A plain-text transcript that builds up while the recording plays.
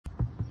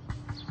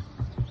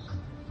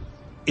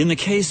In the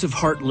case of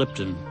Hart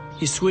Lipton,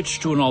 he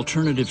switched to an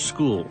alternative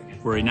school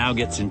where he now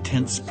gets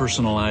intense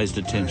personalized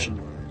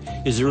attention.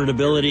 His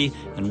irritability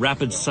and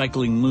rapid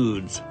cycling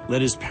moods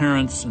led his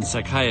parents and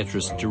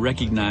psychiatrists to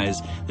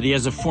recognize that he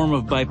has a form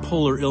of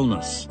bipolar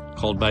illness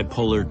called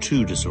bipolar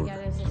II disorder.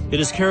 It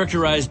is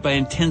characterized by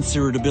intense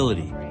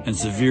irritability and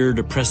severe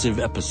depressive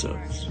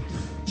episodes.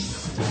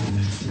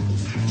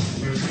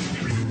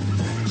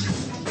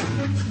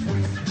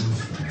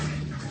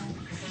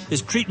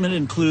 His treatment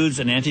includes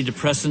an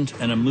antidepressant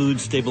and a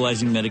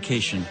mood-stabilizing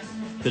medication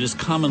that is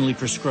commonly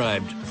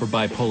prescribed for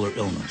bipolar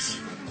illness.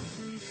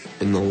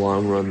 In the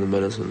long run, the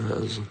medicine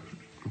has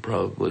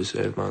probably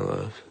saved my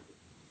life.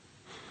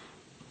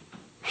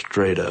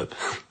 Straight up.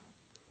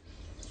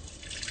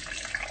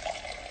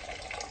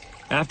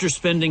 After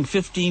spending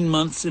 15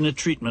 months in a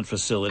treatment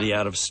facility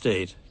out of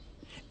state,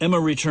 Emma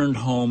returned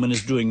home and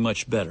is doing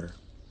much better.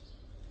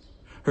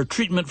 Her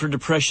treatment for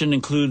depression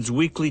includes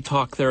weekly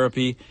talk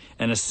therapy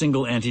and a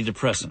single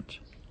antidepressant.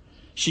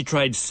 She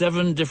tried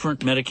 7 different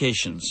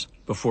medications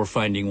before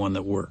finding one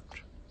that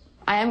worked.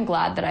 I am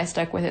glad that I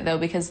stuck with it, though,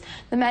 because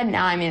the med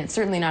now, I mean, it's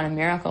certainly not a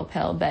miracle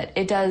pill, but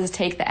it does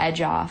take the edge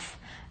off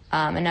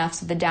enough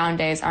so the down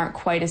days aren't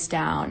quite as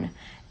down,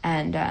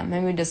 and my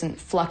mood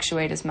doesn't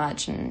fluctuate as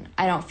much, and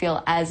I don't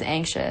feel as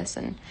anxious,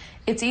 and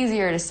it's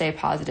easier to stay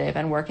positive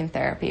and work in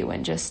therapy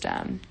when just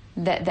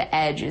the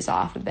edge is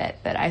off a bit,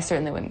 but I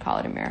certainly wouldn't call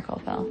it a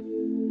miracle pill.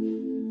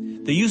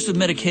 The use of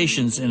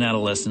medications in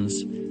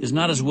adolescents is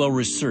not as well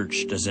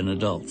researched as in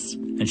adults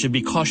and should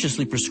be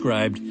cautiously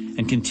prescribed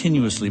and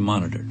continuously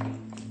monitored.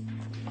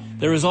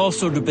 There is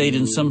also debate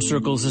in some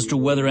circles as to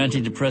whether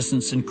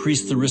antidepressants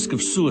increase the risk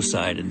of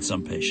suicide in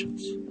some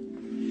patients.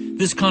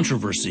 This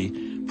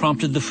controversy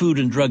prompted the Food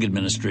and Drug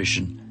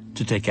Administration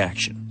to take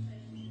action.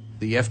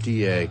 The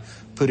FDA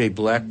put a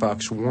black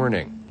box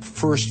warning,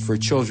 first for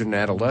children and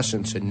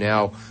adolescents, and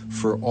now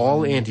for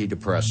all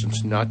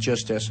antidepressants, not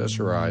just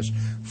SSRIs,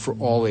 for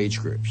all age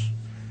groups.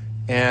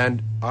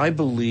 And I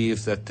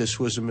believe that this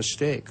was a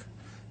mistake,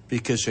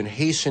 because in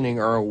hastening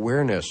our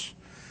awareness,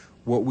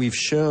 what we've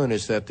shown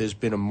is that there's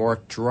been a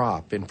marked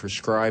drop in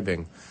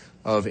prescribing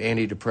of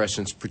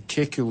antidepressants,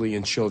 particularly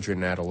in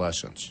children and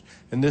adolescents.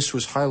 And this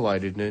was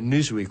highlighted in a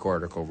Newsweek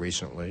article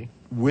recently.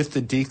 With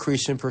the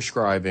decrease in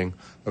prescribing,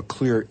 a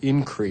clear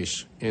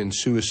increase in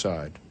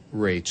suicide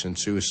rates and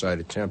suicide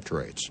attempt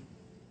rates.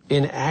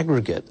 In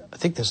aggregate, I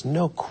think there's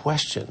no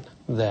question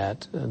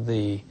that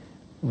the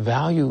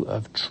value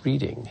of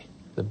treating,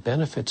 the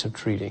benefits of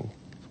treating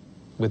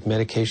with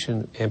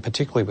medication, and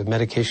particularly with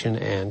medication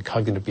and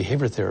cognitive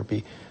behavior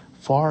therapy,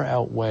 far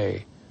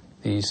outweigh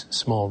these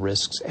small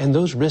risks. And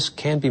those risks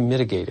can be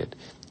mitigated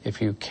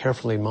if you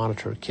carefully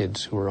monitor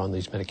kids who are on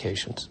these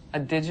medications. A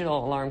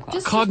digital alarm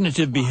clock.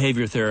 Cognitive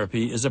behavior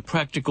therapy is a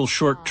practical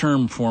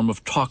short-term form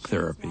of talk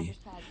therapy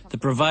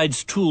that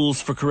provides tools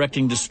for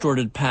correcting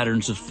distorted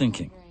patterns of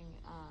thinking.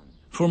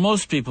 For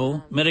most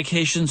people,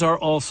 medications are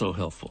also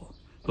helpful,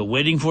 but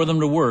waiting for them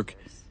to work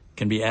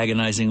can be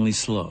agonizingly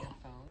slow.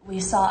 We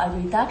saw a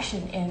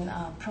reduction in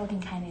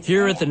protein kinase.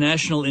 Here at the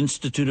National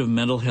Institute of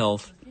Mental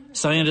Health,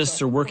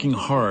 scientists are working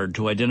hard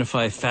to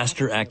identify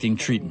faster-acting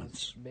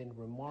treatments.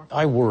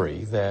 I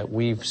worry that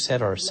we've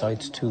set our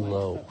sights too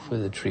low for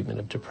the treatment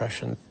of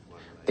depression.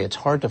 It's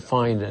hard to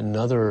find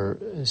another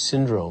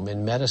syndrome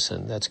in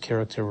medicine that's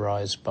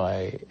characterized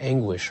by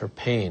anguish or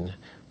pain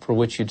for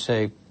which you'd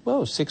say,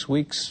 well, 6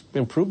 weeks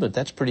improvement,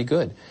 that's pretty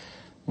good.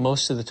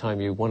 Most of the time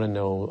you want to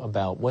know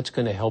about what's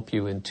going to help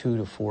you in 2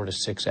 to 4 to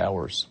 6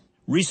 hours.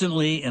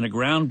 Recently, in a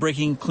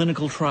groundbreaking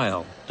clinical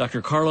trial,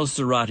 Dr. Carlos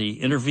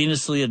Zarate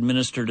intravenously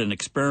administered an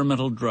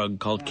experimental drug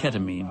called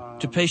ketamine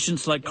to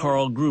patients like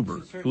Carl Gruber,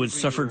 who had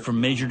suffered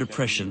from major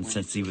depression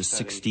since he was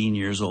 16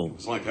 years old.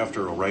 It's like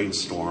after a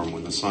rainstorm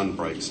when the sun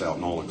breaks out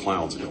and all the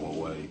clouds go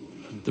away.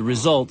 The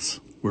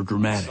results were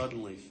dramatic.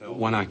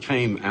 When I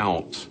came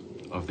out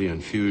of the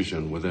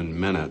infusion within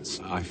minutes,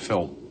 I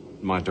felt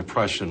my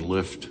depression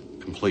lift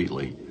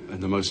completely.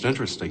 And the most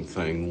interesting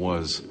thing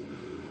was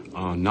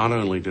not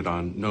only did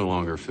I no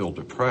longer feel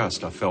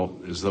depressed, I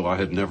felt as though I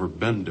had never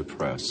been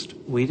depressed.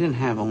 We didn't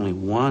have only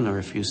one or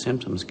a few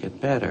symptoms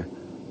get better.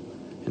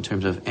 In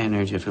terms of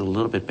energy, I feel a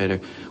little bit better.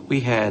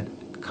 We had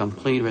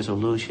complete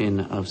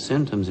resolution of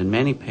symptoms in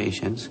many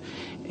patients,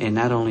 and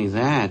not only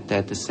that,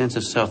 that the sense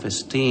of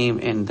self-esteem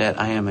and that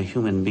I am a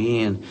human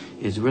being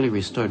is really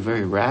restored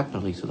very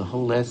rapidly. So the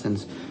whole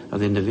essence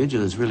of the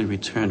individual is really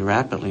returned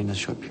rapidly in a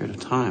short period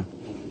of time.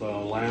 The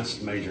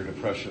last major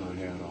depression I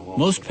had,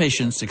 most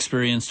patients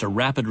experienced a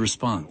rapid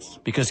response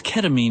because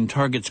ketamine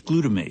targets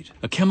glutamate,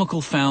 a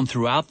chemical found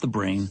throughout the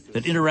brain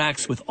that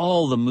interacts with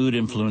all the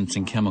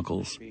mood-influencing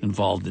chemicals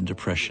involved in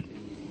depression.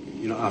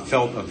 You know, I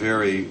felt a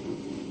very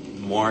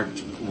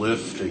marked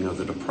lifting of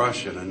the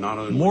depression, and not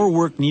only... More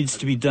work needs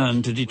to be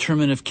done to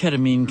determine if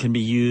ketamine can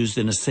be used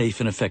in a safe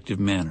and effective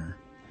manner.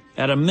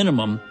 At a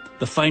minimum,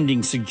 the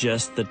findings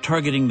suggest that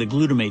targeting the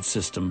glutamate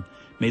system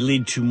may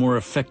lead to more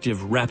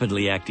effective,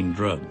 rapidly acting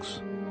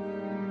drugs.